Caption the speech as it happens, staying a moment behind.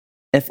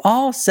If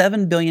all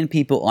 7 billion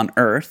people on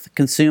Earth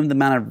consumed the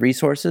amount of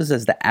resources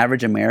as the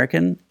average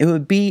American, it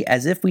would be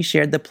as if we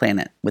shared the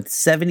planet with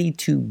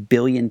 72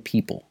 billion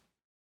people.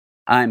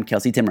 I'm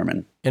Kelsey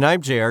Timmerman. And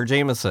I'm J.R.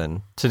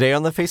 Jameson. Today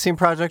on The Facing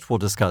Project, we'll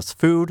discuss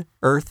food,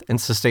 earth, and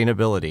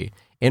sustainability.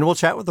 And we'll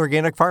chat with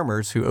organic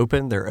farmers who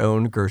open their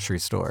own grocery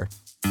store.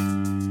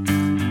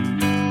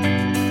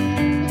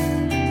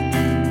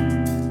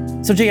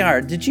 So, JR,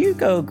 did you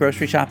go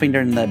grocery shopping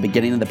during the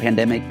beginning of the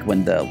pandemic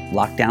when the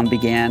lockdown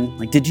began?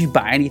 Did you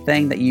buy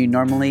anything that you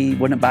normally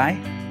wouldn't buy?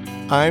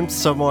 I'm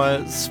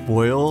somewhat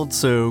spoiled,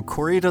 so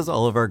Corey does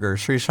all of our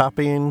grocery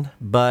shopping,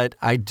 but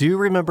I do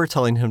remember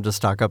telling him to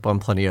stock up on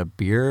plenty of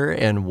beer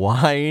and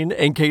wine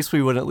in case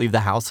we wouldn't leave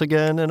the house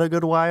again in a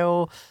good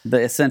while.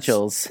 The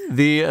essentials.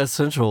 The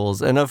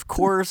essentials. And of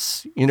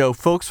course,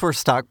 folks were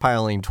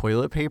stockpiling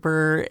toilet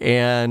paper,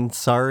 and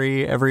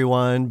sorry,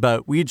 everyone,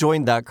 but we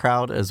joined that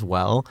crowd as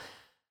well.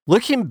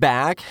 Looking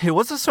back, it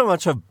wasn't so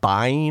much of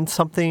buying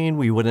something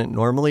we wouldn't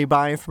normally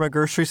buy from a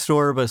grocery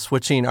store, but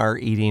switching our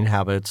eating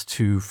habits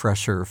to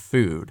fresher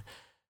food.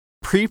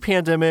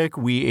 Pre-pandemic,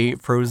 we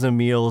ate frozen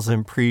meals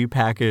in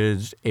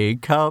pre-packaged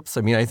egg cups.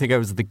 I think I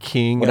was the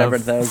king Whatever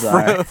of those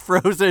are.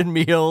 frozen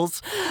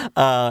meals.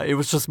 It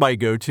was just my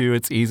go-to.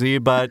 It's easy,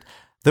 but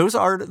those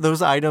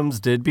items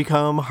did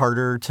become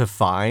harder to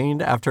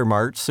find after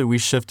March, so we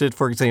shifted,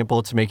 for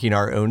example, to making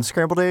our own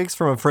scrambled eggs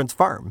from a friend's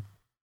farm.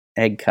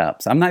 Egg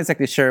cups. I'm not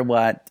exactly sure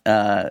what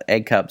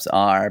egg cups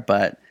are,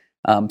 but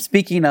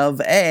speaking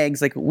of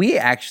eggs, we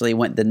actually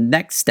went the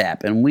next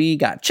step and we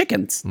got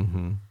chickens.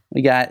 Mm-hmm.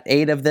 We got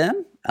 8 of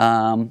them.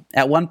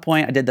 At one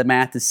point, I did the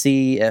math to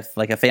see if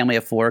a family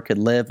of 4 could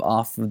live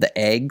off of the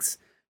eggs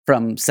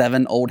from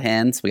 7 old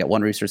hens. We got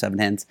 1 rooster, 7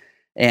 hens.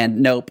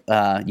 And nope,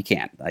 you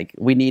can't.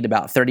 We need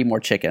about 30 more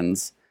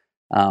chickens.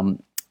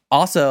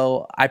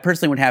 Also, I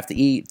personally would have to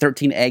eat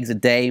 13 eggs a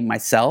day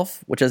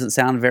myself, which doesn't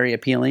sound very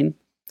appealing.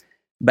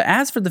 But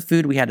as for the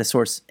food we had to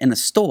source in the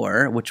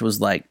store, which was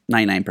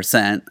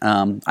 99%,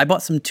 I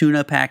bought some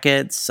tuna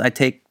packets. I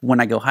take,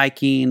 when I go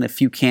hiking, a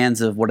few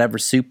cans of whatever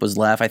soup was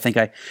left. I think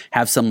I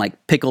have some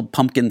pickled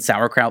pumpkin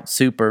sauerkraut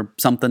soup or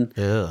something.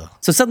 Ew.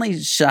 So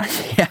suddenly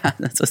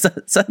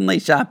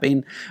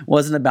shopping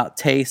wasn't about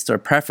taste or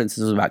preference.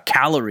 It was about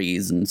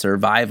calories and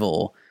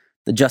survival.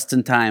 The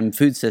just-in-time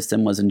food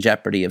system was in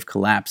jeopardy of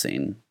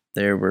collapsing.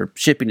 There were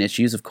shipping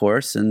issues, of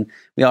course, and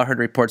we all heard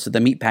reports of the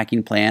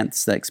meatpacking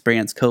plants that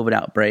experienced COVID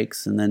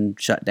outbreaks and then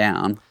shut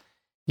down.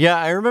 Yeah,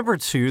 I remember,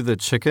 too, the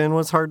chicken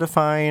was hard to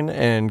find,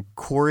 and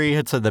Corey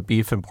had said that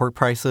beef and pork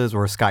prices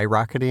were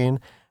skyrocketing.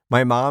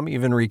 My mom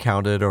even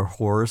recounted a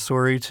horror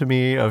story to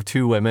me of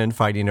 2 women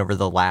fighting over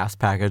the last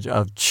package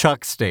of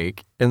chuck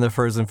steak in the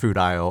frozen food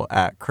aisle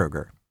at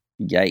Kroger.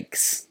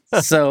 Yikes.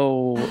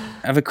 So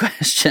I have a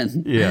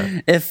question. Yeah.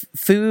 If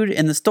food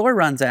in the store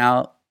runs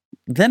out,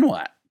 then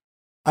what?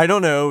 I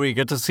don't know. We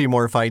get to see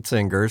more fights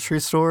in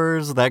grocery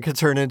stores. That could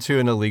turn into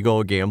an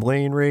illegal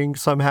gambling ring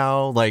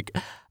somehow.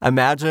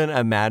 Imagine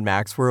a Mad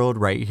Max world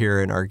right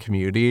here in our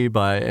community,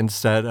 but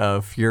instead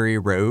of Fury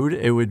Road,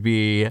 it would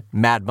be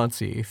Mad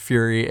Muncie,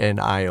 Fury in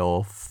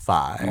aisle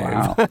 5.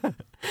 Wow.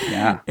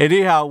 Yeah.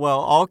 Anyhow, well,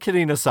 all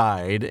kidding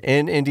aside,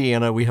 in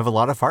Indiana, we have a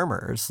lot of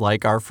farmers,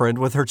 like our friend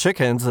with her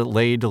chickens that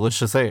lay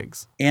delicious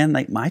eggs. And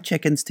my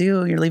chickens,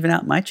 too. You're leaving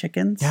out my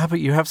chickens. Yeah, but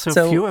you have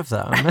so few of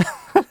them.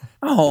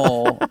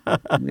 Oh,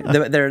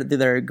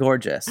 they're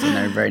gorgeous and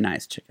they're very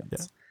nice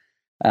chickens.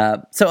 Yeah.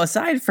 So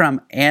aside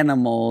from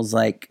animals,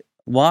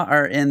 what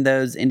are in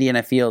those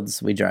Indiana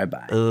fields we drive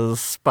by?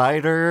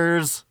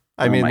 Spiders.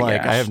 I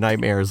have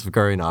nightmares of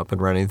growing up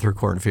and running through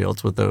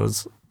cornfields with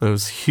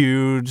those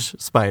huge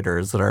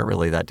spiders that aren't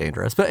really that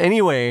dangerous. But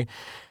anyway,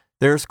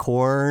 there's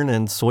corn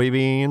and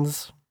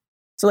soybeans.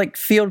 So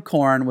field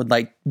corn would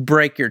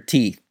break your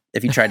teeth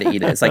if you try to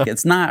eat it.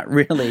 It's not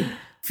really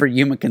for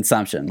human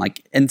consumption.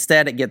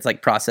 Instead it gets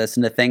processed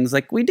into things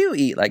we do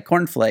eat,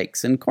 corn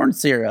flakes and corn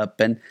syrup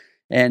and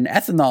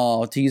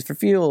ethanol to use for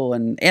fuel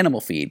and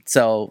animal feed.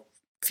 So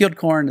field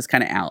corn is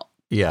kind of out.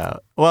 Yeah.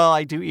 Well,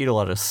 I do eat a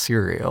lot of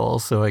cereal,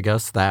 so I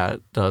guess that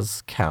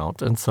does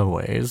count in some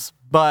ways.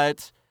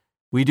 But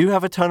we do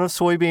have a ton of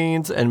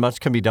soybeans and much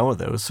can be done with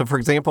those. So for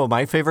example,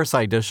 my favorite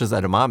side dish is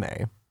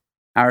edamame.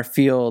 Our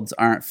fields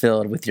aren't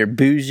filled with your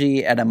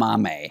bougie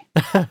edamame.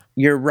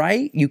 You're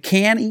right, you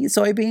can eat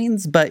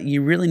soybeans, but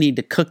you really need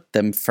to cook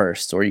them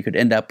first, or you could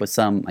end up with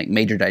some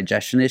major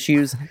digestion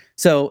issues.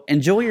 So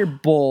enjoy your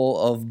bowl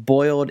of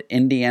boiled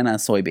Indiana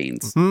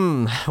soybeans.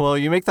 Well,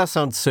 you make that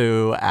sound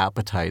so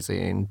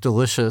appetizing.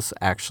 Delicious,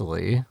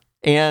 actually.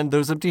 And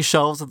those empty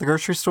shelves at the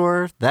grocery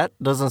store, that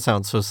doesn't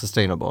sound so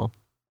sustainable.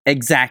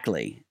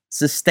 Exactly.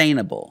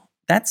 Sustainable.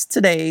 That's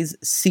today's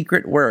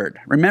secret word.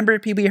 Remember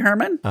Pee Wee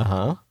Herman?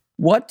 Uh-huh.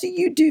 What do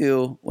you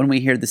do when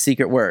we hear the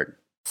secret word?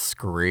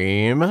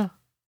 Scream.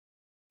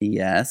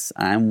 Yes,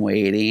 I'm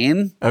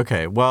waiting.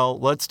 Okay, well,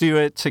 let's do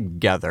it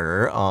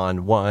together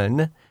on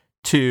 1,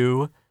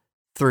 2,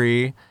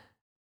 3.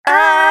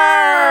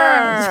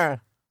 Ah!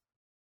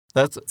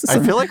 I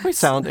feel like we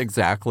sound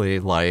exactly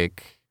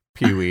like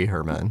Pee Wee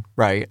Herman,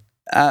 right?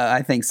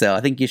 I think so.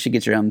 I think you should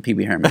get your own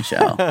Pee-wee Herman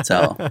show.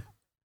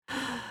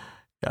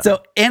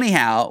 So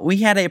anyhow, we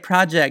had a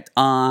project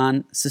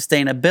on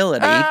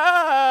sustainability.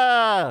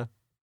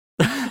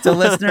 So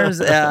listeners,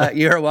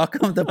 you're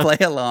welcome to play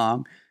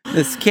along.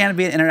 This can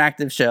be an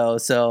interactive show.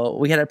 So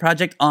we had a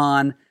project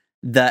on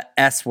the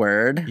S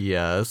word.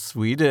 Yes,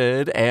 we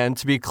did. And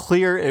to be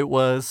clear, it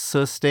was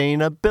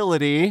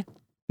sustainability.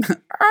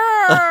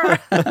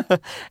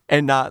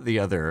 And not the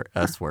other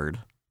S word.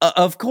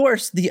 Of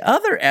course, the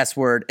other S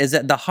word is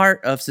at the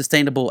heart of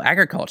sustainable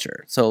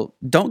agriculture. So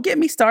don't get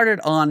me started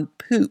on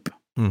poop.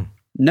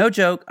 No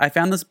joke, I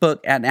found this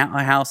book at an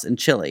house in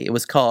Chile. It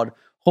was called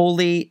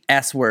Holy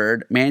S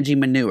Word, Managing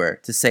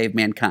Manure to Save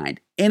Mankind.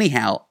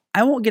 Anyhow,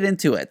 I won't get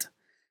into it,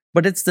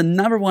 but it's the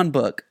 #1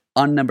 book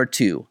on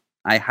 #2.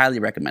 I highly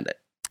recommend it.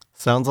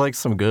 Sounds like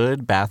some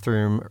good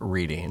bathroom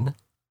reading.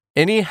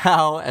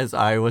 Anyhow, as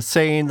I was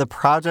saying, the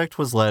project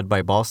was led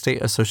by Ball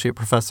State Associate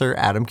Professor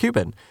Adam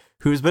Cuban,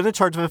 who's been in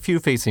charge of a few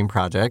facing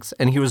projects,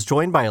 and he was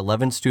joined by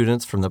 11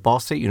 students from the Ball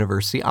State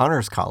University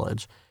Honors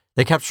College.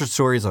 They captured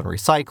stories on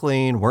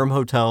recycling, worm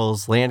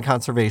hotels, land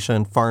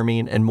conservation,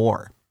 farming, and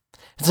more.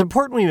 It's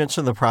important we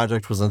mention the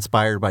project was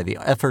inspired by the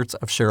efforts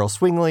of Cheryl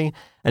Swingley,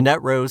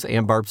 Annette Rose,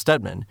 and Barb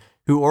Stedman,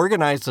 who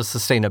organized a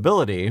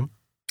sustainability...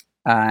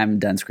 I'm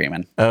done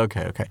screaming.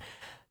 Okay.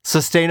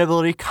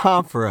 Sustainability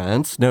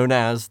conference known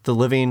as the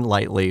Living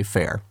Lightly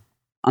Fair.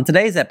 On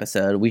today's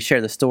episode, we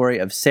share the story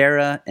of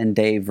Sarah and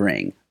Dave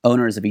Ring,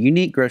 owners of a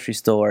unique grocery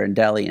store and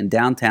deli in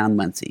downtown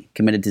Muncie,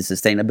 committed to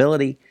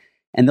sustainability,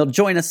 and they'll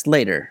join us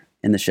later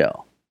in the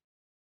show.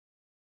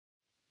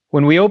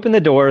 When we opened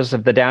the doors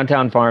of the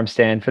downtown farm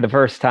stand for the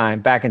first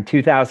time back in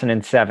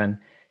 2007,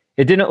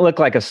 it didn't look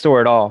like a store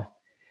at all.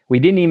 We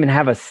didn't even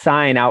have a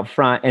sign out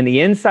front, and the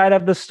inside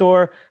of the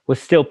store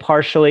was still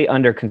partially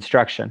under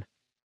construction.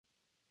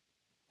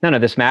 None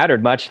of this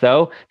mattered much,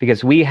 though,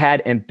 because we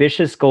had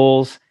ambitious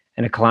goals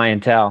and a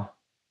clientele.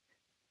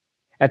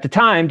 At the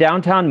time,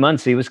 downtown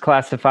Muncie was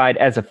classified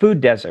as a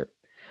food desert,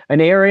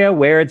 an area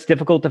where it's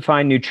difficult to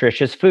find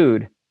nutritious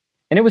food.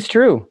 And it was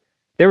true.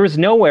 There was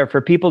nowhere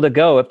for people to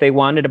go if they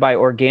wanted to buy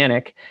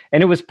organic,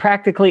 and it was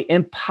practically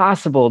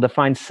impossible to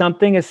find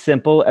something as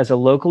simple as a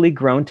locally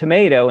grown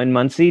tomato in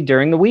Muncie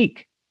during the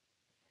week.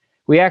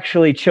 We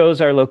actually chose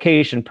our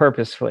location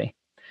purposefully,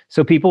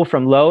 so people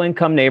from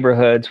low-income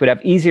neighborhoods would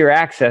have easier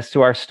access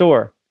to our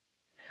store.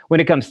 When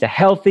it comes to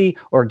healthy,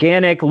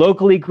 organic,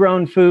 locally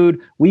grown food,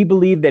 we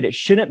believe that it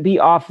shouldn't be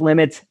off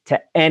limits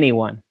to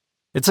anyone.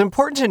 It's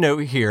important to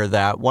note here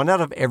that 1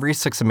 out of every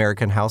 6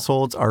 American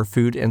households are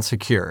food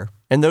insecure,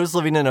 and those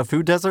living in a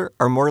food desert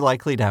are more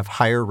likely to have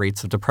higher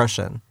rates of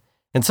depression.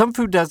 And some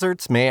food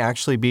deserts may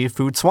actually be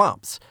food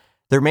swamps.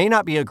 There may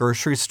not be a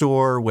grocery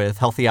store with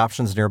healthy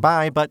options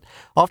nearby, but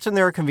often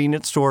there are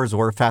convenience stores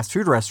or fast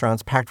food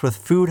restaurants packed with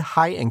food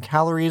high in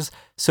calories,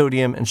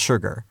 sodium, and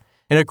sugar.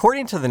 And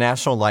according to the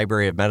National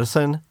Library of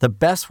Medicine, the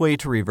best way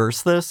to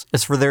reverse this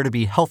is for there to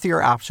be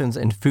healthier options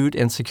in food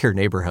insecure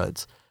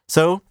neighborhoods.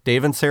 So,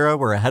 Dave and Sarah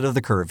were ahead of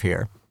the curve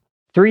here.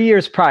 3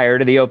 years prior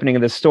to the opening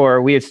of the store,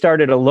 we had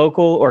started a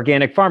local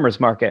organic farmers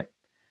market.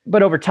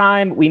 But over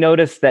time, we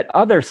noticed that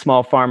other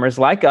small farmers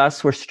like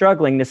us were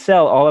struggling to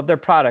sell all of their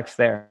products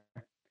there.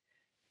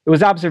 It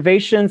was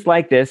observations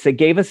like this that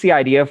gave us the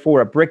idea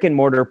for a brick and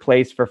mortar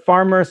place for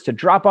farmers to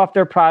drop off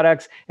their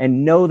products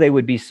and know they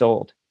would be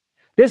sold.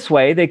 This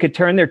way, they could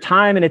turn their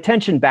time and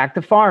attention back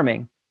to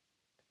farming.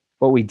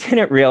 What we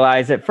didn't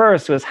realize at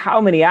first was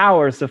how many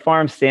hours the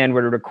farm stand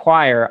would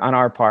require on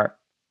our part.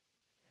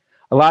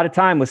 A lot of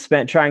time was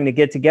spent trying to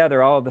get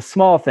together all of the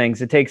small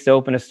things it takes to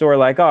open a store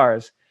like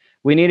ours.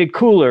 We needed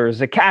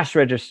coolers, a cash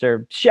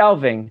register,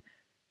 shelving,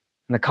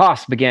 and the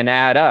costs began to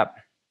add up.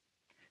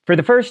 For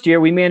the first year,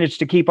 we managed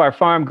to keep our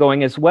farm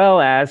going as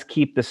well as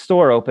keep the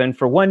store open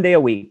for 1 day a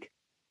week.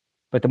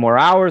 But the more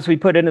hours we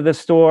put into the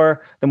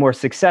store, the more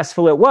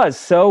successful it was,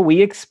 so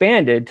we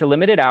expanded to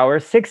limited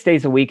hours 6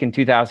 days a week in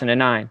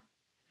 2009.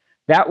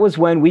 That was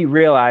when we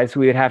realized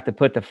we would have to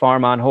put the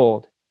farm on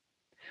hold.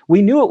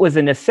 We knew it was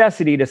a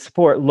necessity to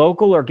support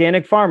local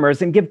organic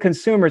farmers and give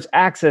consumers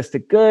access to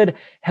good,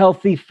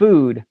 healthy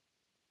food,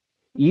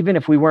 even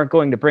if we weren't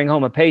going to bring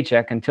home a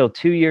paycheck until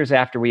 2 years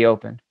after we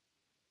opened.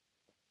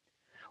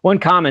 One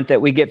comment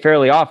that we get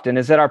fairly often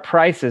is that our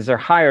prices are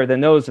higher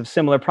than those of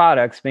similar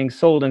products being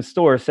sold in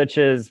stores such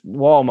as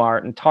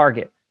Walmart and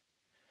Target.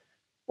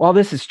 While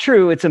this is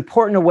true, it's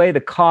important to weigh the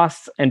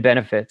costs and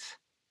benefits.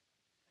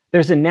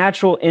 There's a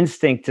natural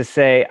instinct to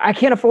say, I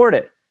can't afford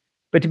it.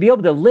 But to be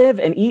able to live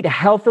and eat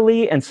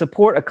healthily and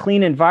support a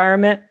clean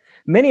environment,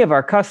 many of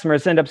our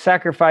customers end up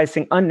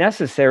sacrificing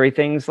unnecessary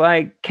things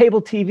like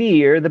cable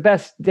TV or the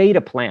best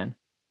data plan.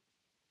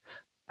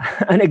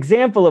 An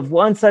example of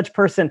one such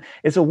person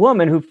is a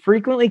woman who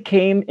frequently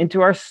came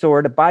into our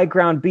store to buy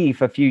ground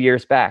beef a few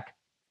years back.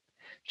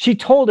 She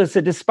told us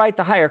that despite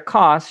the higher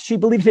costs, she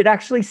believed it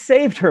actually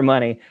saved her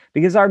money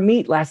because our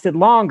meat lasted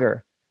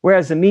longer,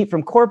 whereas the meat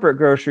from corporate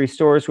grocery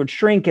stores would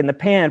shrink in the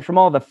pan from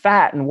all the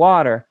fat and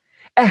water.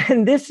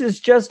 And this is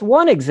just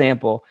one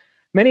example.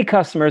 Many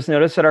customers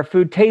notice that our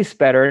food tastes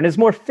better and is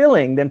more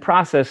filling than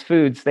processed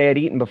foods they had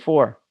eaten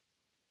before.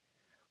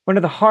 One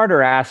of the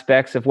harder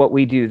aspects of what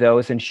we do, though,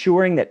 is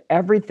ensuring that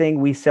everything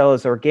we sell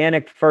is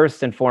organic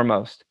first and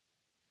foremost.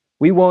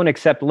 We won't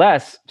accept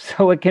less,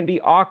 so it can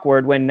be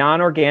awkward when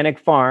non-organic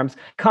farms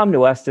come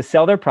to us to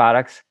sell their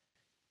products,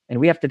 and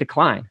we have to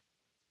decline.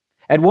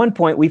 At one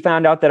point, we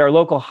found out that our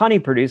local honey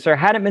producer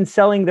hadn't been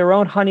selling their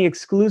own honey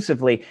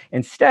exclusively.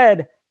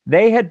 Instead,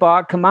 they had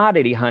bought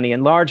commodity honey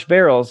in large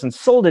barrels and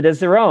sold it as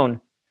their own.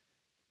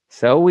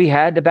 So we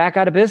had to back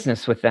out of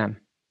business with them.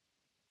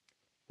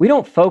 We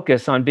don't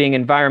focus on being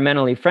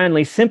environmentally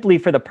friendly simply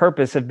for the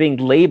purpose of being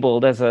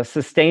labeled as a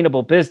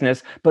sustainable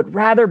business, but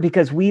rather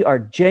because we are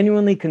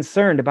genuinely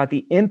concerned about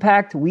the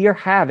impact we are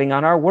having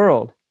on our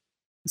world.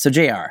 So,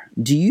 JR,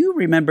 do you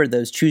remember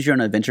those Choose Your Own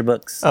Adventure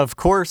books? Of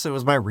course, it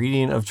was my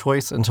reading of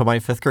choice until my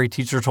 5th grade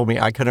teacher told me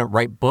I couldn't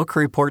write book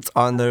reports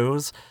on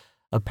those.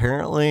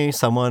 Apparently,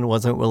 someone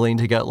wasn't willing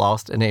to get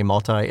lost in a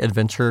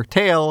multi-adventure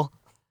tale.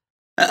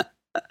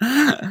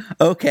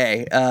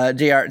 Okay,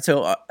 JR.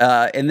 So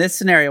in this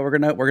scenario, we're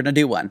gonna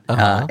do one.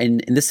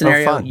 In this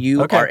scenario,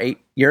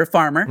 you're a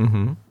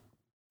farmer,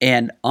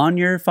 and on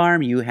your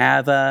farm you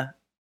have a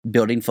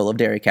building full of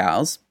dairy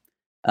cows.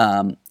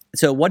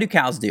 So what do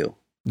cows do?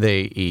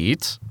 They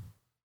eat.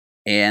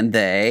 And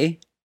they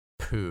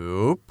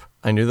poop.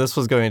 I knew this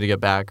was going to get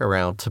back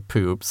around to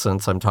poop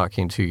since I'm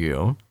talking to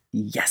you.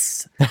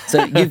 Yes.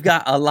 So you've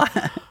got a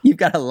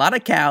lot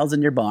of cows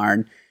in your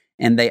barn,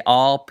 and they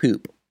all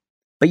poop.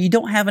 But you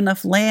don't have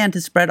enough land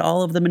to spread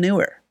all of the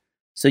manure.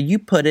 So you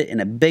put it in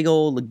a big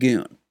old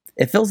lagoon.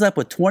 It fills up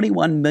with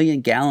 21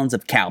 million gallons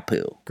of cow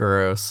poo.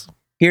 Gross.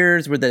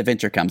 Here's where the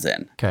adventure comes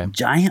in. Okay.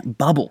 Giant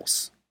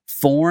bubbles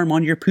form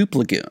on your poop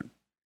lagoon.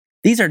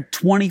 These are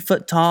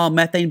 20-foot tall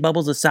methane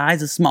bubbles the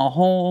size of small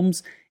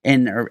homes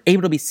and are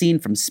able to be seen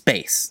from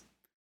space.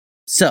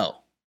 So,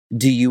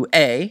 do you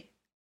A,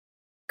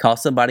 call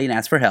somebody and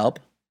ask for help?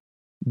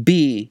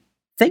 B,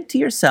 think to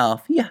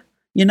yourself, yeah,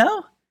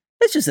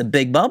 it's just a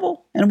big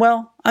bubble. And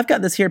well, I've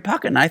got this here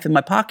pocket knife in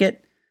my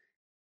pocket.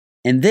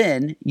 And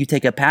then you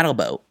take a paddle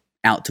boat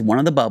out to one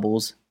of the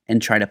bubbles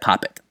and try to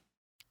pop it.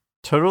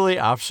 Totally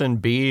option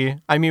B.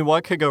 I mean,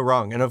 what could go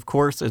wrong? And of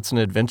course, it's an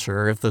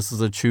adventure if this is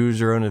a choose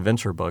your own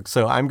adventure book.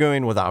 So I'm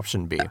going with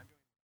option B.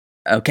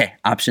 Okay,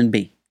 option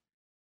B.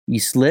 You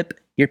slip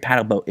your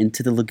paddle boat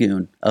into the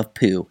lagoon of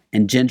poo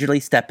and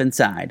gingerly step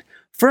inside.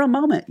 For a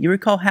moment, you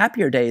recall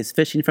happier days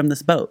fishing from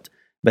this boat.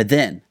 But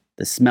then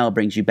the smell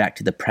brings you back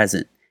to the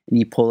present. And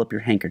you pull up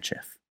your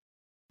handkerchief.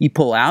 You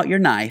pull out your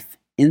knife,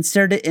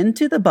 insert it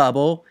into the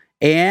bubble,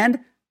 and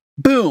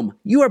boom,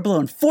 you are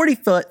blown 40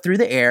 foot through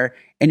the air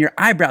and your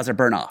eyebrows are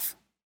burnt off.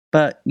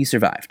 But you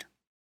survived.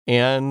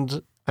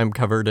 And I'm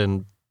covered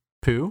in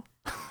poo?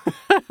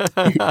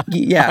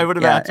 Yeah, I would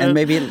imagine. And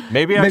maybe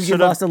you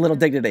lost a little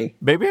dignity.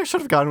 Maybe I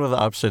should have gone with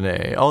option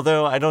A.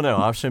 Although, I don't know,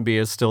 option B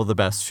is still the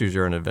best choose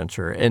your own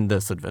adventure in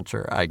this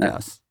adventure, I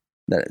guess.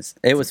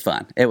 It was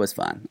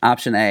fun.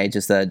 Option A,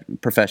 just a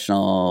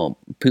professional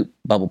poop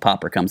bubble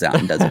popper comes out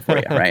and does it for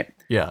you, right?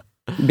 Yeah.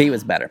 B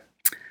was better.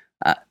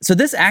 So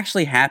this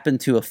actually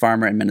happened to a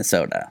farmer in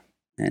Minnesota.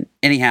 And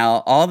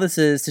anyhow, all this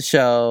is to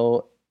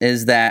show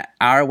is that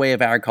our way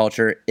of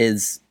agriculture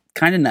is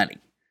kind of nutty.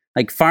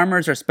 Like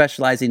farmers are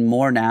specializing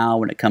more now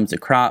when it comes to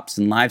crops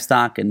and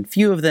livestock, and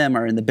few of them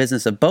are in the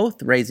business of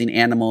both raising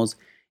animals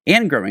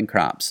and growing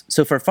crops.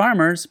 So for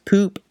farmers,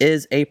 poop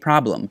is a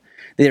problem.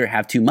 They either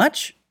have too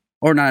much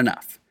or not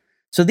enough.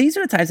 So these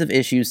are the types of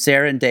issues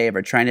Sarah and Dave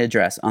are trying to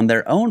address on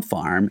their own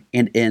farm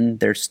and in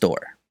their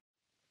store.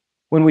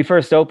 When we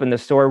first opened the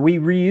store, we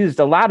reused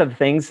a lot of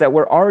things that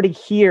were already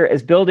here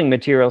as building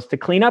materials to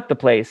clean up the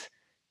place.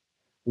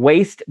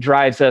 Waste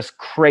drives us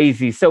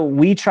crazy, so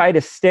we try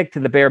to stick to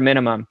the bare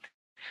minimum.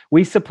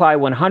 We supply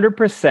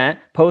 100%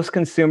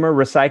 post-consumer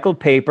recycled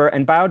paper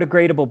and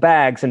biodegradable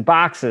bags and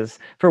boxes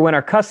for when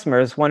our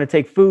customers want to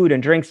take food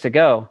and drinks to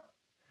go.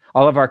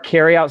 All of our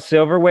carry-out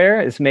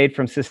silverware is made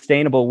from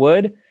sustainable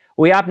wood.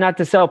 We opt not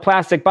to sell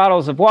plastic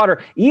bottles of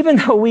water, even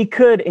though we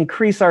could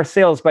increase our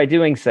sales by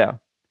doing so.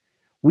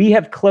 We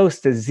have close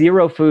to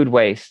zero food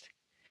waste.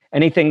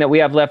 Anything that we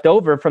have left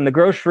over from the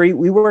grocery,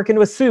 we work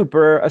into a soup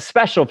or a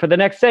special for the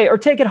next day, or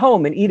take it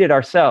home and eat it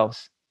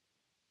ourselves.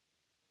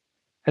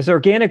 As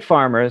organic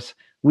farmers,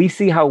 we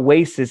see how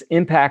waste is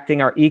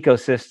impacting our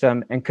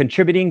ecosystem and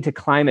contributing to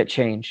climate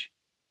change,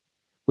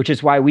 which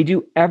is why we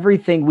do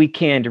everything we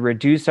can to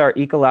reduce our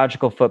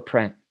ecological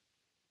footprint.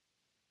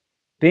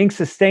 Being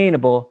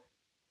sustainable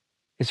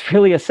is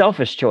really a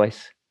selfish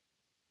choice.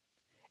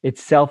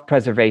 It's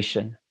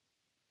self-preservation.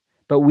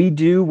 But we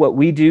do what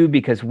we do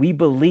because we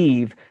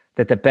believe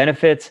that the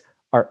benefits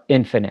are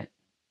infinite.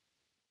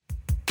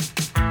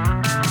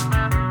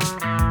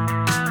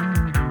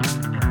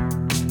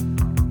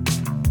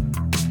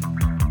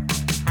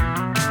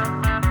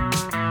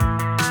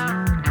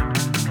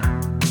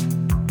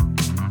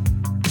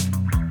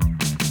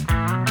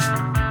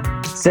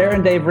 Sarah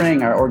and Dave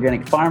Ring are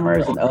organic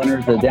farmers and owners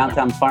of the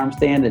Downtown Farm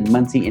Stand in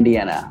Muncie,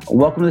 Indiana.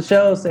 Welcome to the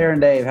show, Sarah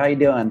and Dave. How you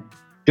doing?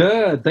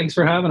 Good. Thanks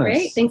for having us.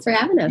 Great. Thanks for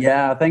having us.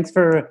 Yeah, thanks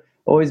for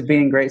always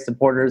being great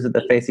supporters of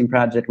the Facing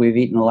Project. We've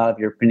eaten a lot of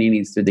your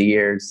paninis through the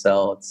years,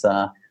 so it's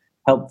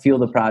helped fuel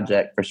the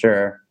project for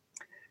sure.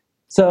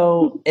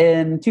 So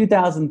in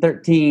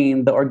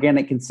 2013, the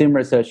Organic Consumer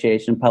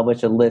Association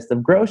published a list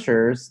of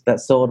grocers that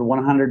sold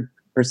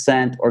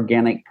 100%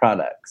 organic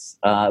products.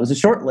 It was a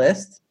short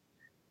list,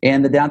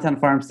 and the Downtown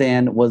Farm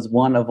Stand was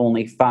one of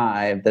only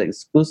 5 that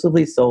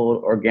exclusively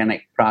sold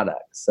organic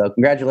products. So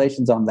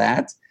congratulations on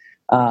that.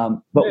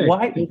 But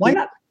Hey,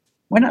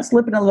 why not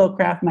slip in a little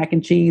Kraft mac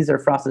and cheese or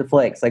Frosted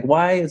Flakes? Like,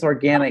 why is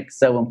organic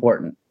so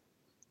important?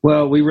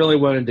 Well, we really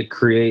wanted to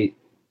create,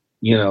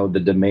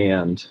 the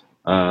demand,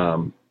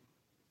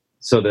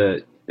 so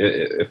that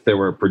if there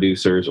were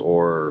producers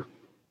or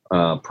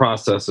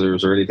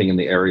processors or anything in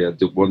the area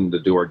wanting to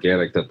do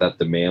organic, that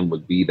demand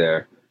would be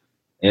there.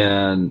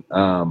 And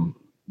then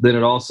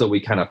we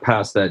kind of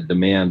pass that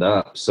demand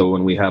up. So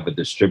when we have a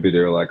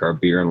distributor like our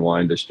beer and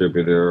wine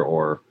distributor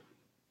or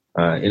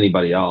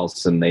anybody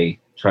else, and they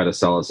try to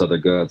sell us other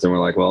goods, and we're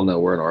like, well, no,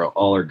 we're an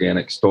all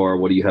organic store.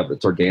 What do you have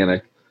that's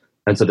organic?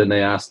 And so then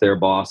they ask their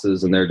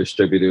bosses and their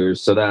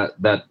distributors. So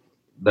that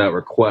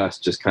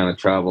request just kind of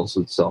travels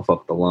itself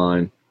up the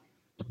line.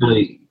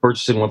 Really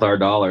purchasing with our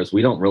dollars,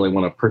 we don't really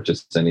want to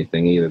purchase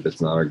anything either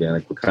that's not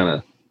organic. We're kind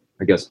of,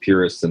 I guess,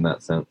 purists in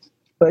that sense.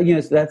 But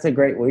so that's a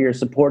great. Well, you're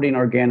supporting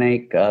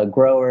organic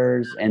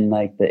growers and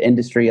like the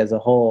industry as a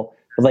whole.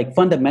 But like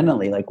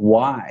fundamentally, like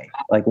why?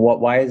 Like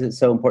why is it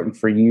so important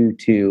for you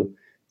to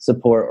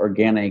support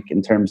organic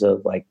in terms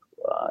of like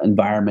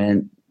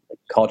environment,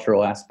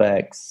 cultural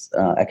aspects,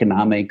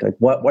 economic? Like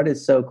what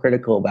is so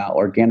critical about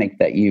organic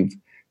that you've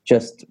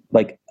just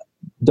like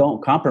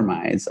don't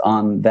compromise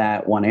on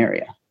that one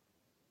area?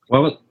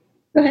 Well,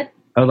 Go ahead.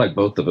 I would like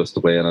both of us to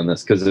weigh in on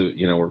this because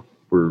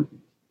we're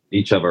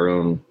each have our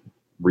own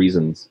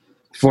reasons.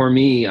 For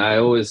me, I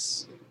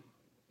always,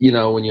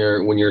 when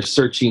you're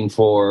searching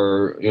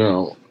for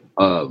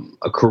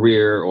a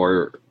career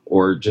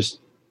or just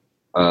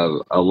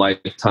a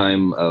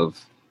lifetime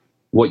of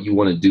what you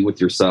want to do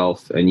with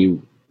yourself,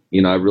 and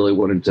I really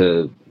wanted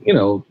to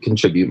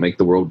contribute, make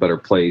the world a better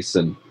place,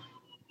 and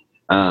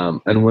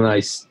when I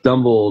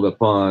stumbled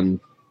upon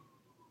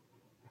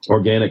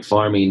organic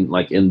farming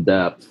like in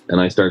depth, and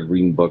I started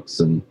reading books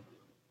and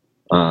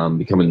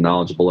becoming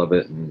knowledgeable of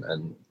it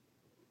and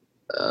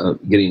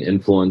getting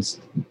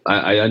influenced,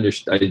 I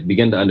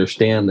began to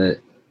understand that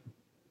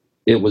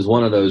it was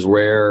one of those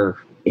rare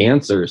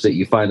answers that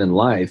you find in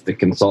life that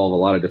can solve a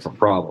lot of different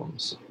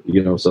problems.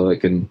 So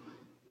it can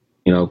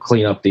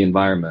clean up the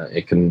environment.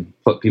 It can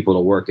put people to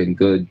work in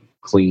good,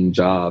 clean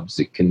jobs.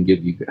 It can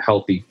give you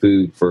healthy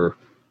food for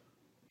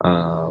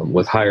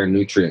with higher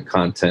nutrient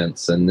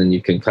contents, and then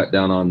you can cut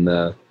down on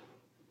the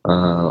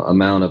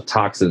amount of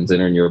toxins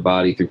entering your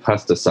body through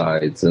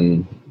pesticides,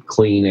 and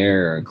clean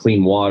air and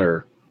clean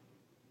water.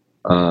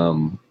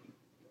 And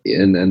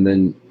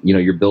then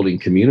you're building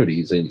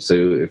communities, and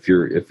so if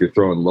you're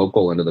throwing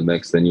local into the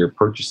mix, then you're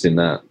purchasing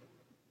that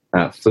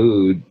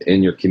food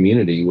in your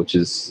community, which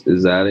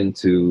is adding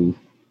to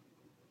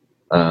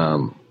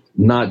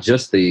not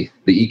just the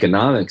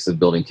economics of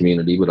building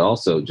community, but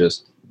also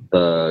just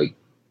the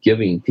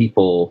giving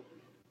people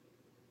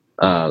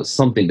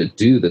something to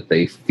do that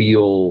they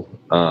feel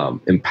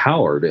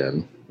empowered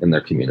in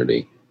their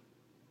community.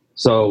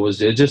 So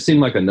it just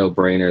seemed like a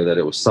no-brainer that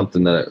it was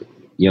something that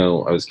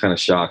I was kind of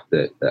shocked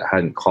that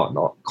hadn't caught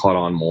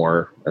on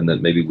more, and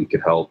that maybe we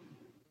could help.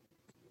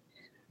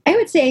 I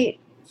would say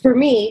for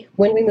me,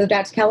 when we moved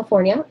out to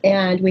California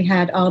and we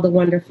had all the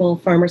wonderful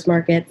farmers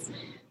markets,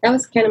 that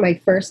was kind of my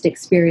first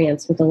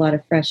experience with a lot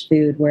of fresh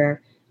food,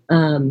 where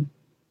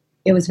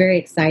it was very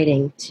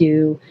exciting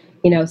to,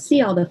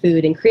 see all the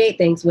food and create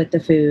things with the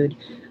food.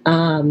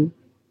 And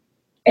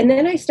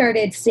then I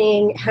started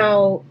seeing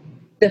how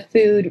the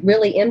food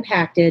really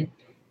impacted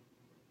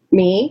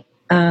me,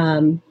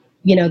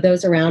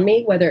 those around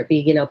me, whether it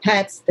be,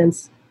 pets, then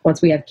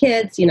once we have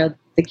kids,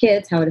 the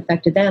kids, how it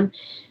affected them.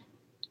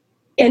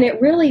 And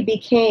it really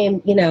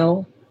became,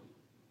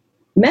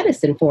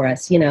 medicine for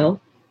us, and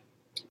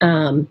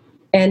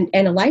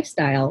a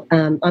lifestyle.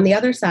 On the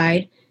other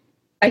side,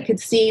 I could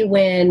see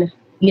when,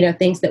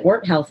 things that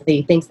weren't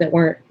healthy, things that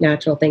weren't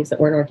natural, things that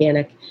weren't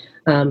organic,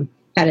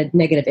 had a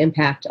negative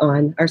impact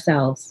on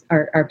ourselves,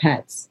 our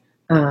pets,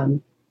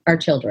 our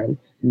children.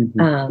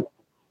 Mm-hmm.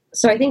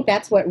 So I think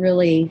that's what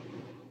really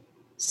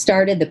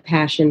started the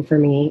passion for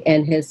me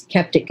and has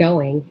kept it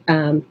going.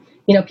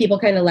 People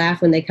kind of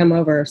laugh when they come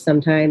over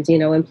sometimes,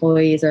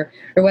 employees or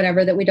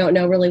whatever that we don't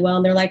know really well.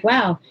 And they're like,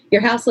 wow,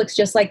 your house looks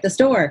just like the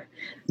store.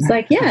 It's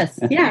like, yes,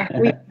 yeah,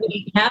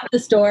 we have the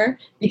store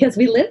because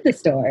we live the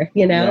store,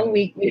 Yeah.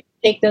 we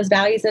take those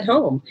values at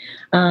home.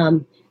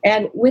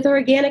 And with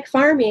organic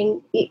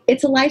farming,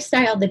 it's a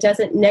lifestyle that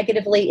doesn't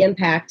negatively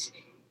impact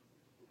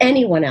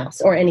anyone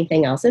else or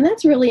anything else. And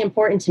that's really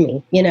important to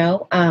me.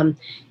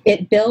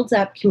 It builds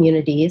up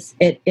communities,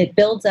 it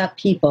builds up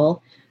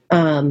people,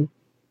 and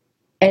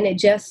it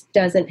just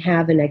doesn't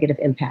have a negative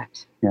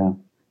impact. Yeah.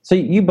 So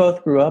you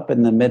both grew up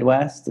in the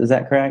Midwest, is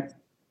that correct?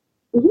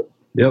 Mm-hmm.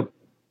 Yep.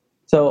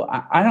 So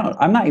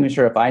I'm not even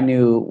sure if I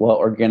knew what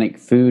organic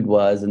food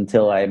was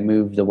until I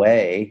moved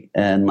away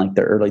in like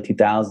the early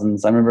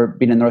 2000s. I remember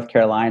being in North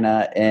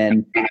Carolina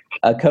and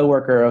a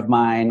coworker of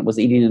mine was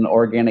eating an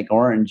organic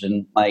orange,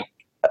 and like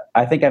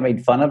I think I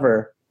made fun of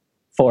her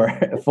for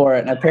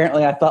it. And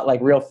apparently I thought like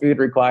real food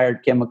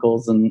required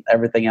chemicals and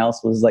everything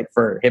else was like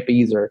for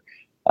hippies or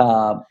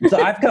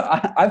so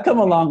I've come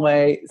a long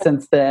way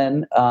since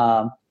then.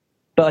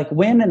 But like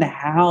when and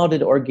how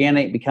did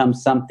organic become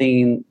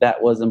something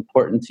that was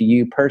important to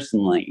you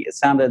personally? It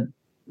sounded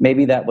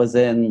maybe that was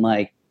in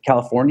like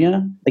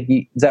California. Like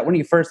is that when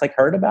you first like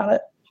heard about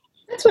it?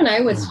 That's when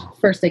I was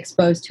first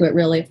exposed to it,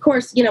 really. Of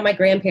course, my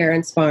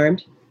grandparents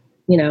farmed,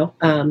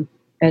 and,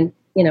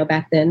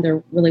 back then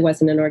there really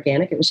wasn't an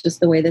organic. It was just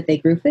the way that they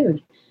grew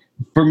food.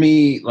 For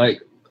me,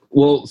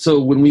 so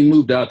when we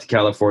moved out to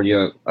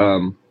California,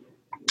 I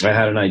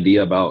had an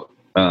idea about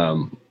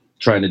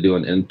trying to do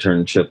an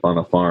internship on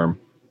a farm.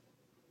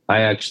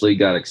 I actually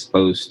got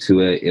exposed to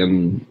it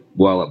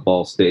while at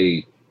Ball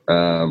State.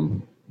 There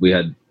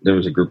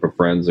was a group of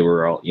friends that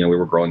were all, we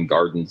were growing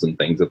gardens and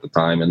things at the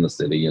time in the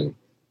city. And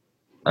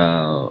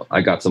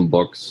I got some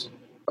books.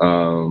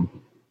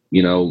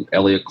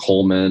 Elliot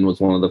Coleman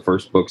was one of the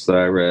first books that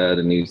I read,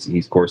 and he's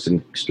of course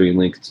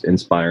extremely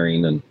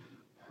inspiring.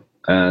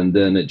 And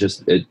then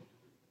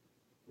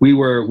we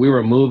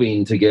were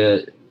moving to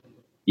get,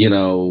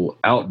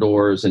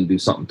 outdoors and do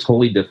something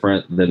totally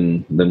different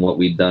than what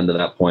we'd done to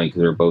that point,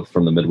 because we were both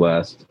from the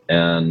Midwest.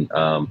 And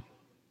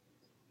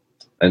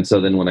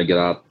so then when I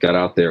got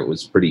out there, it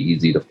was pretty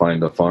easy to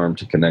find a farm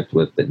to connect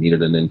with that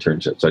needed an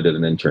internship. So I did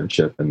an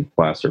internship in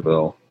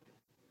Placerville,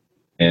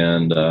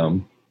 and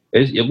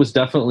it was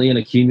definitely an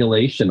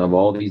accumulation of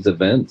all these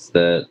events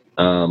that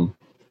kind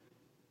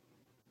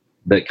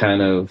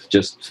of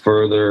just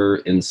further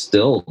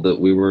instilled that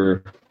we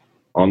were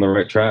on the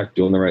right track,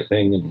 doing the right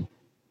thing, and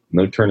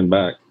no turning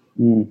back.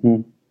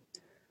 Mm-hmm.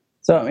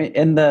 So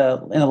in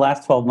the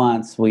last 12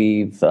 months,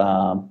 we've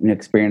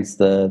experienced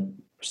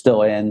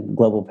still in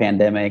global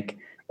pandemic,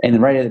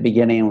 and right at the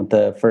beginning, with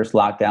the first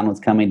lockdown was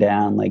coming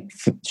down, like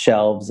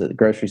shelves at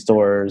grocery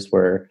stores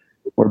were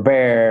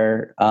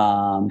bare.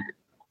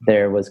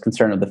 There was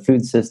concern of the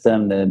food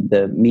system.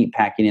 The meat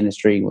packing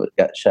industry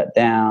got shut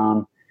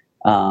down.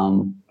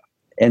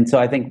 And so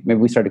I think maybe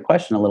we started to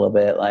question a little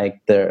bit like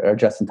our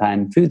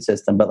just-in-time food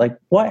system. But like,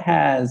 what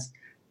has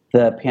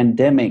the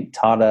pandemic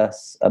taught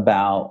us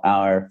about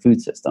our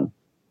food system?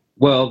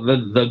 Well,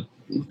 the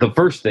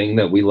first thing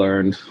that we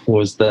learned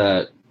was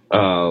that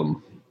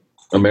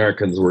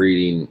Americans were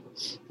eating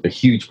a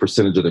huge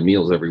percentage of their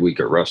meals every week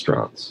at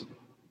restaurants.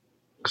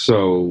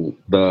 So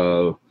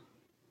the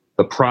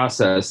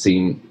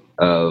processing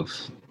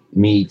of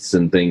meats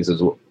and things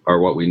are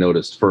what we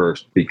noticed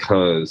first,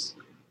 because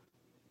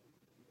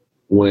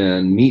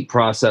when meat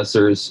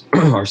processors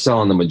are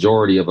selling the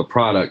majority of a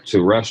product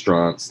to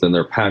restaurants, then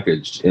they're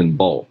packaged in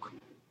bulk.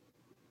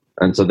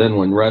 And so then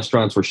when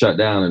restaurants were shut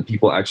down and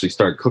people actually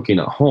started cooking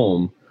at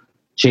home,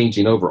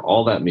 changing over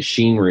all that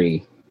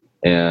machinery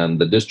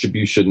and the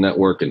distribution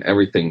network and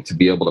everything to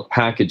be able to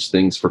package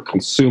things for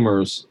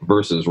consumers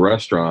versus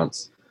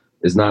restaurants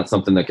is not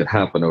something that could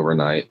happen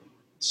overnight.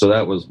 So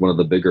that was one of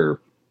the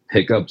bigger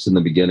hiccups in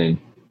the beginning.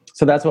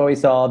 So that's why we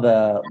saw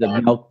the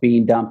milk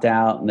being dumped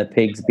out and the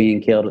pigs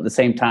being killed. At the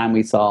same time,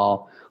 we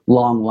saw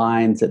long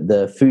lines at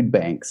the food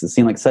banks. It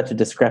seemed like such a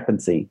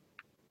discrepancy.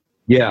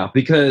 Yeah,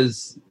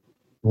 because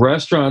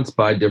restaurants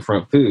buy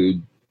different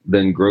food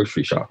than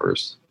grocery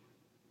shoppers.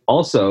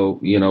 Also,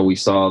 we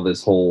saw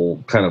this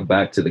whole kind of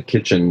back to the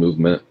kitchen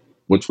movement,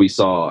 which we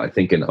saw, I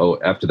think,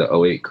 after the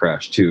 2008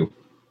 crash too.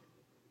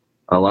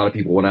 A lot of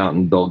people went out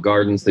and built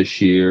gardens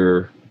this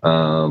year.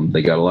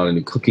 They got a lot of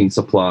new cooking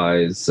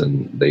supplies,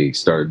 and they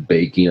started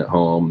baking at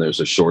home.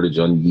 There's a shortage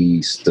on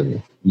yeast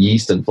and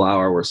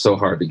flour were so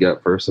hard to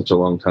get for such a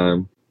long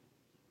time.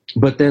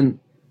 But then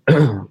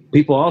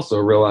people also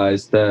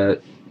realized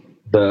that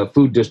the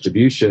food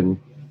distribution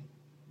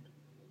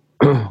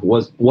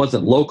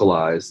wasn't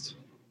localized.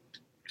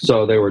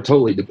 So they were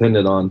totally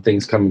dependent on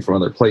things coming from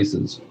other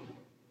places.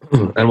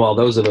 And while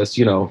those of us,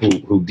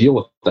 who deal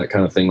with that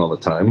kind of thing all the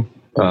time,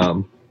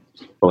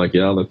 we're like,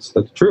 yeah, that's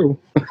true.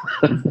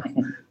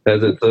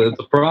 As it's a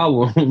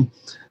problem.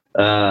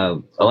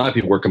 A lot of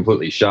people were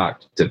completely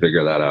shocked to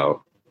figure that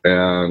out.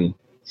 And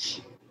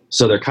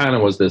so there kind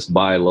of was this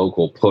buy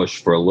local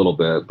push for a little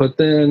bit. But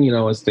then,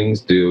 as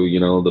things do,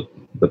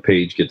 the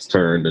page gets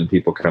turned and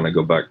people kind of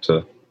go back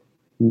to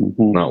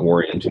not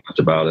worrying too much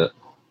about it.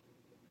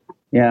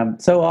 Yeah,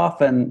 so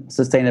often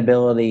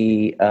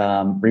sustainability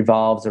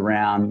revolves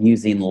around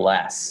using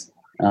less,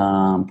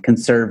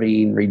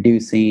 conserving,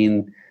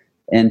 reducing.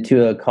 And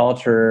to a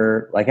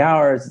culture like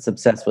ours, it's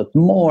obsessed with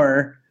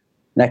more.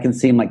 That can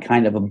seem like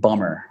kind of a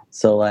bummer.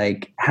 So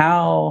like,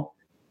 how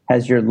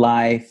has your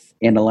life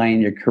and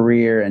aligning your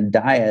career and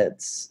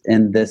diets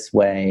in this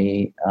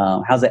way,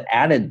 how's it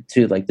added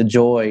to like the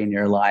joy in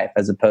your life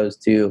as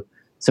opposed to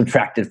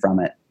subtracted from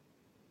it?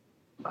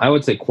 I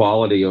would say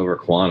quality over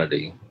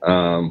quantity.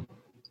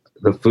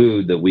 the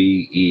food that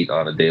we eat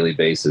on a daily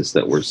basis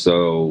that we're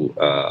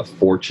so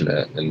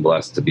fortunate and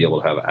blessed to be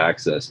able to have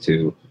access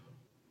to,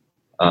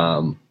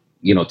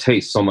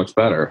 tastes so much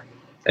better.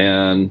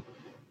 And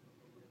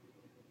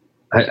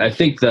I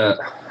think that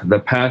the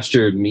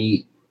pastured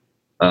meat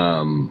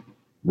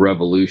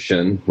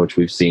revolution, which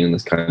we've seen in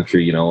this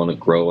country, and it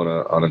grow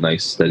on a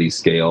nice steady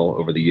scale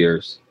over the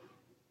years,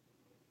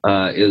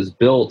 is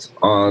built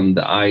on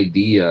the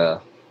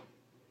idea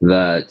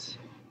that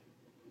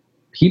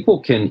people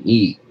can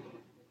eat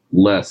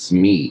less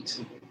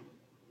meat.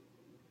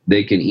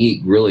 They can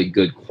eat really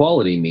good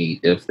quality meat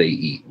if they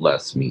eat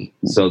less meat.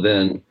 So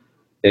then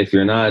if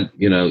you're not,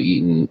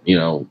 eating,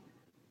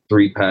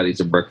 3 patties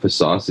of breakfast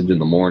sausage in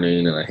the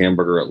morning and a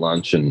hamburger at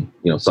lunch and,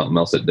 something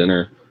else at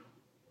dinner,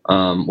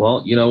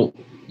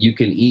 you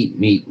can eat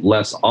meat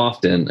less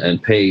often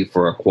and pay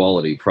for a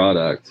quality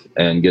product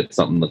and get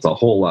something that's a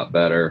whole lot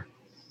better,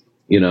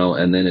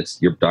 and then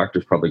your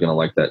doctor's probably going to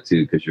like that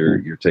too, because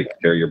you're taking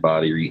care of your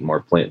body, you're eating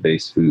more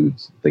plant-based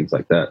foods, things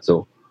like that.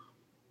 So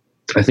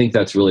I think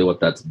that's really what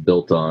that's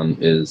built on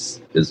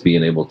is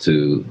being able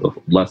to,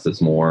 less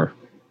is more.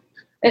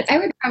 And I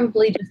would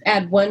probably just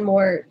add one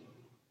more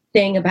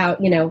thing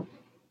about,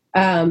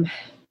 kind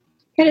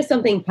of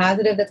something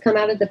positive that's come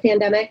out of the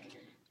pandemic.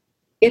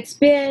 It's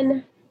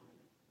been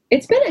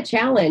a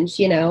challenge,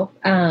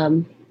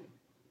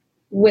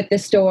 with the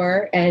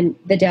store and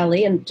the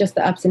deli and just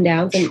the ups and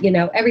downs and,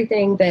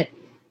 everything that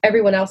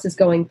everyone else is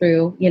going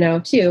through,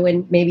 too,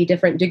 in maybe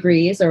different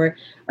degrees or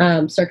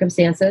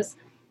circumstances.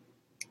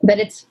 But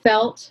it's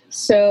felt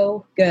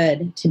so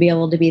good to be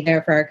able to be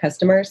there for our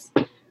customers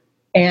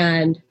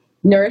and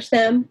nourish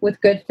them with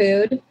good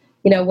food,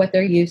 what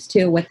they're used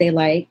to, what they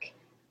like.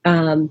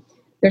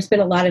 There's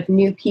been a lot of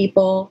new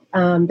people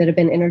that have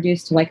been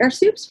introduced to, like our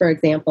soups, for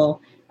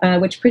example,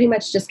 which pretty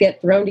much just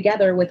get thrown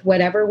together with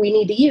whatever we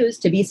need to use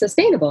to be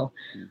sustainable.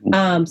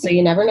 So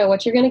you never know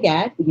what you're going to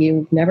get.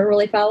 You never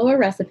really follow a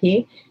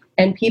recipe.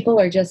 And people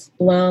are just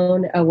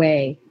blown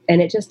away.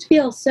 And it just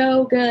feels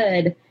so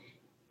good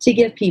to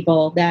give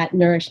people that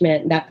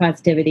nourishment, that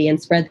positivity,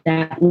 and spread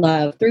that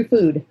love through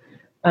food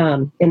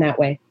in that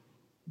way.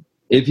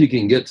 If you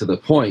can get to the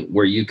point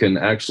where you can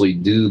actually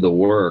do the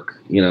work,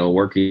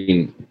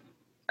 working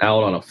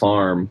out on a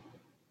farm,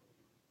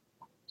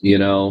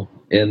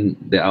 in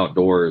the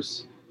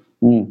outdoors,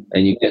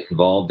 and you get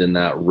involved in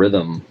that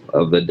rhythm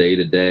of the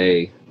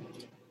day-to-day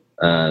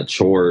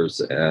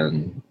chores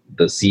and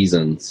the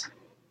seasons,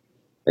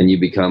 and you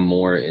become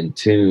more in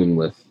tune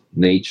with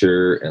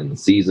nature and the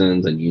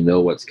seasons, and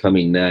what's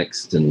coming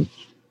next, and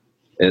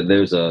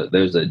there's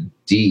a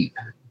deep,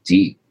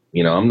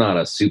 I'm not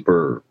a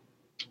super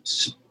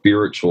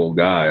spiritual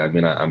guy. I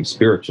mean, I'm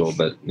spiritual,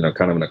 but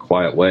kind of in a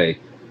quiet way.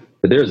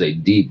 But there's a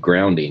deep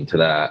grounding to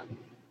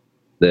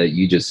that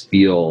you just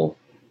feel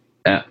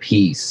at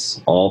peace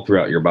all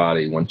throughout your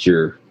body once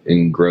you're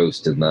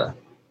engrossed in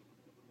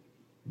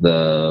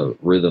the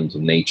rhythms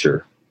of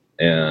nature.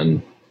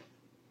 And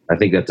I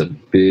think that's a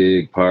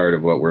big part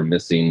of what we're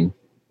missing,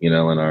 in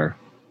our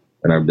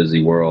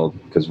busy world,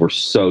 because we're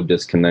so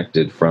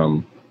disconnected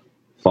from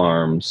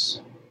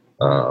farms,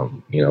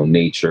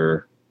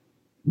 nature,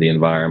 the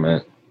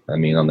environment. I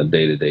mean, on the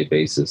day-to-day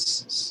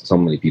basis, so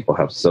many people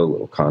have so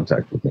little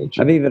contact with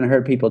nature. I've even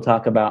heard people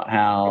talk about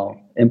how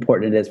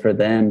important it is for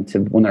them to,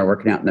 when they're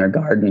working out in their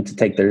garden, to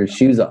take their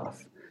shoes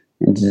off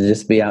and to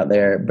just be out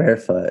there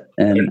barefoot.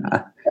 And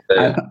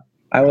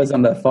I was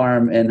on the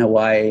farm in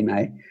Hawaii, and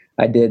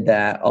I did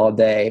that all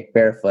day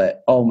barefoot.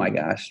 Oh my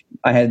gosh,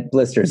 I had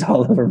blisters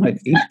all over my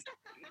feet.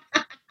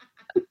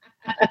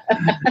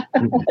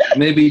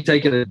 Maybe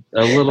take it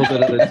a little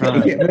bit at a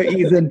time.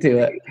 Ease into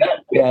it.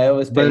 Yeah, it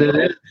was. But it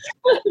is.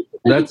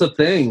 That's a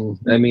thing.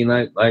 I mean,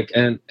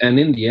 and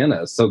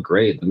Indiana is so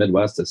great. The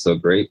Midwest is so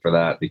great for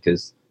that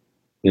because,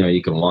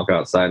 you can walk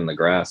outside in the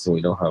grass and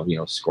we don't have,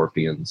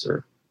 scorpions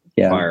or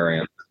fire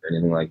ants or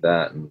anything like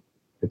that. And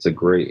it's a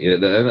great.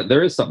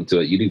 There is something to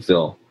it. You do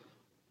feel.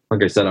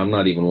 Like I said, I'm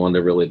not even one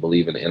to really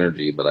believe in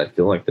energy, but I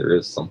feel like there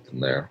is something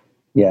there.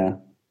 Yeah.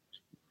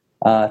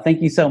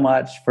 Thank you so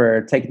much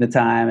for taking the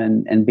time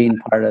and being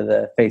part of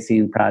the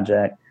Facing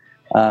Project.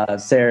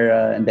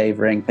 Sarah and Dave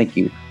Ring, thank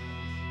you.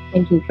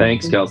 Thank you.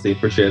 Thanks, Kelsey.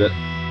 Appreciate it.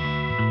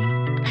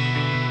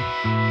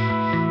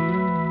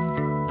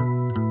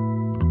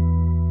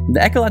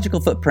 The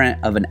ecological footprint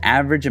of an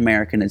average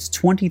American is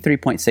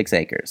 23.6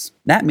 acres.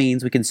 That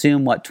means we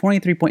consume what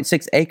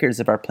 23.6 acres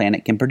of our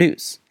planet can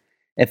produce.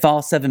 If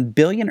all 7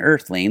 billion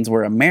Earthlings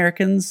were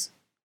Americans,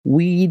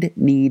 we'd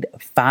need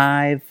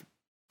 5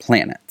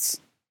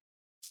 planets.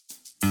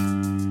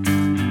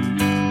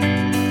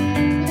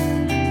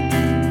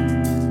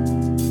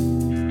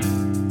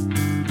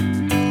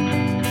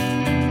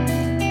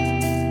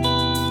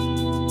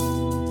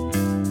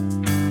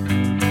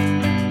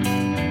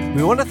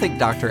 We want to thank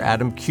Dr.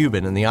 Adam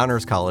Cuban and the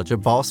Honors College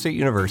at Ball State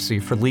University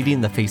for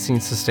leading the Facing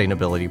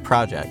Sustainability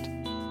Project.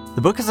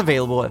 The book is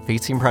available at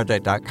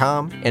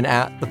facingproject.com and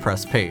at the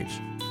press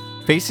page.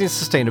 Facing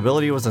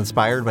Sustainability was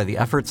inspired by the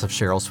efforts of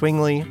Cheryl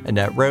Swingley,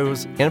 Annette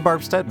Rose, and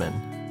Barb Stedman.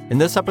 In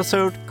this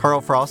episode,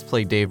 Carl Frost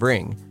played Dave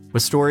Ring,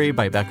 with story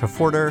by Becca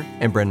Forder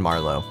and Bryn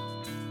Marlowe.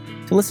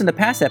 To listen to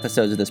past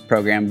episodes of this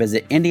program,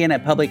 visit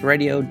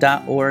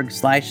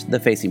indianapublicradio.org/The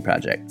Facing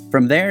Project.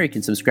 From there, you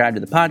can subscribe to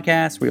the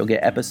podcast, where you'll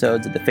get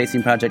episodes of The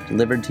Facing Project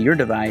delivered to your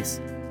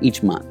device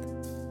each month.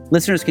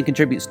 Listeners can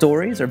contribute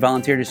stories or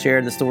volunteer to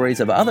share the stories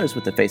of others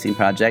with The Facing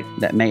Project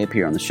that may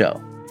appear on the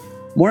show.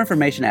 More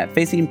information at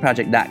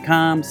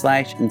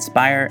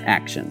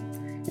facingproject.com/inspireaction.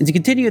 And to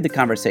continue the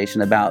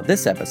conversation about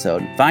this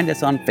episode, find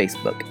us on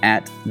Facebook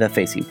at The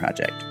Facing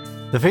Project.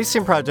 The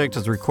Facing Project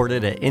is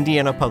recorded at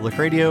Indiana Public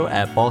Radio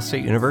at Ball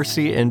State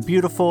University in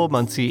beautiful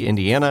Muncie,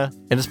 Indiana,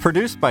 and is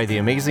produced by the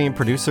amazing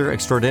producer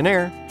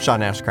extraordinaire,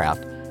 Sean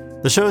Ashcraft.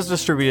 The show is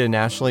distributed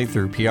nationally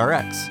through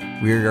PRX.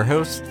 We are your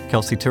hosts,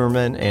 Kelsey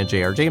Timmerman and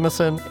J.R.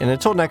 Jameson, and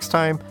until next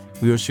time,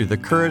 we wish you the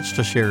courage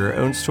to share your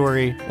own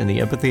story and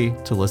the empathy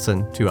to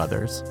listen to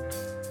others.